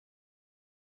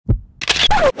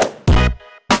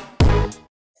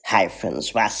Hi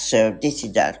friends, what's up? This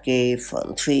is K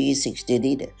from 360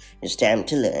 Reader. It's time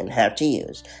to learn how to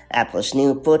use Apple's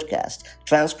new podcast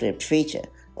transcript feature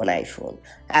on iPhone.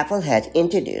 Apple had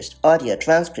introduced audio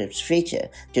transcripts feature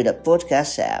to the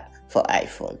podcast app for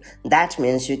iPhone. That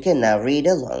means you can now read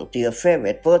along to your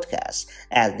favorite podcasts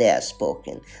as they are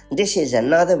spoken. This is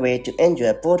another way to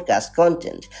enjoy podcast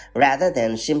content rather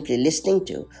than simply listening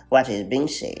to what is being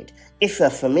said. If you're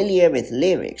familiar with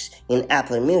lyrics in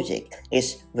Apple Music,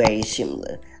 it's very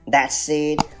similar. That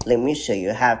said, let me show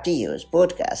you how to use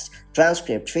podcast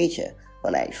transcript feature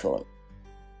on iPhone.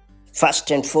 First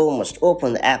and foremost,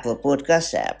 open the Apple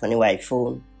Podcast app on your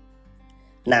iPhone.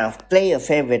 Now play your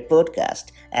favorite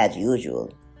podcast as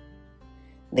usual.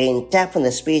 Then tap on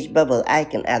the speech bubble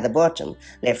icon at the bottom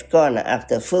left corner of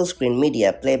the full screen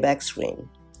media playback screen.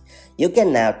 You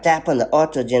can now tap on the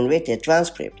auto-generated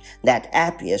transcript that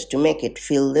appears to make it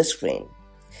fill the screen.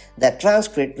 The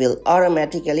transcript will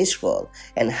automatically scroll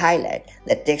and highlight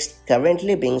the text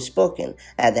currently being spoken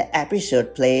as the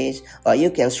episode plays, or you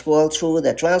can scroll through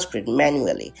the transcript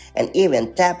manually and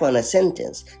even tap on a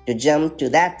sentence to jump to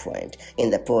that point in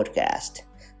the podcast.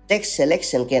 Text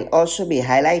selection can also be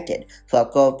highlighted for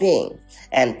copying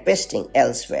and pasting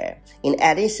elsewhere. In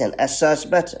addition, a search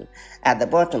button at the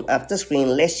bottom of the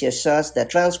screen lets you search the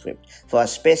transcript for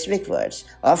specific words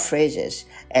or phrases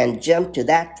and jump to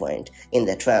that point in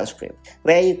the transcript,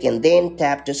 where you can then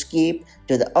tap to skip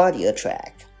to the audio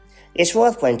track. It's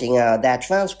worth pointing out that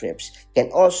transcripts can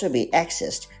also be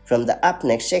accessed from the Up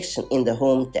Next section in the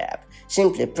Home tab.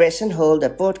 Simply press and hold the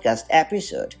podcast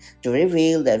episode to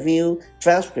reveal the View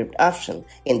Transcript option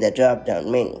in the drop-down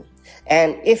menu.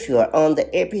 And if you are on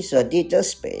the episode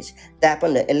details page, tap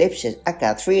on the ellipsis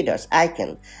aka 3 dots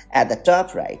icon at the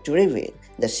top right to reveal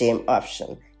the same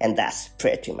option. And that's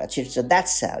pretty much it. So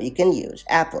that's how you can use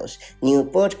Apple's new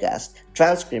podcast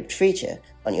transcript feature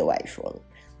on your iPhone.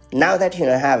 Now that you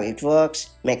know how it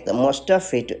works, make the most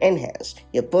of it to enhance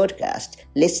your podcast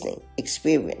listening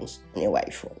experience on your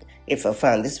iPhone. If you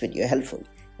found this video helpful,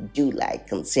 do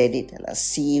like and share it, and I'll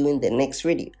see you in the next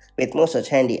video with more such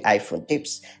handy iPhone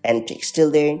tips and tricks. Till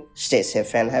then, stay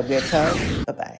safe and have a great time. Bye-bye.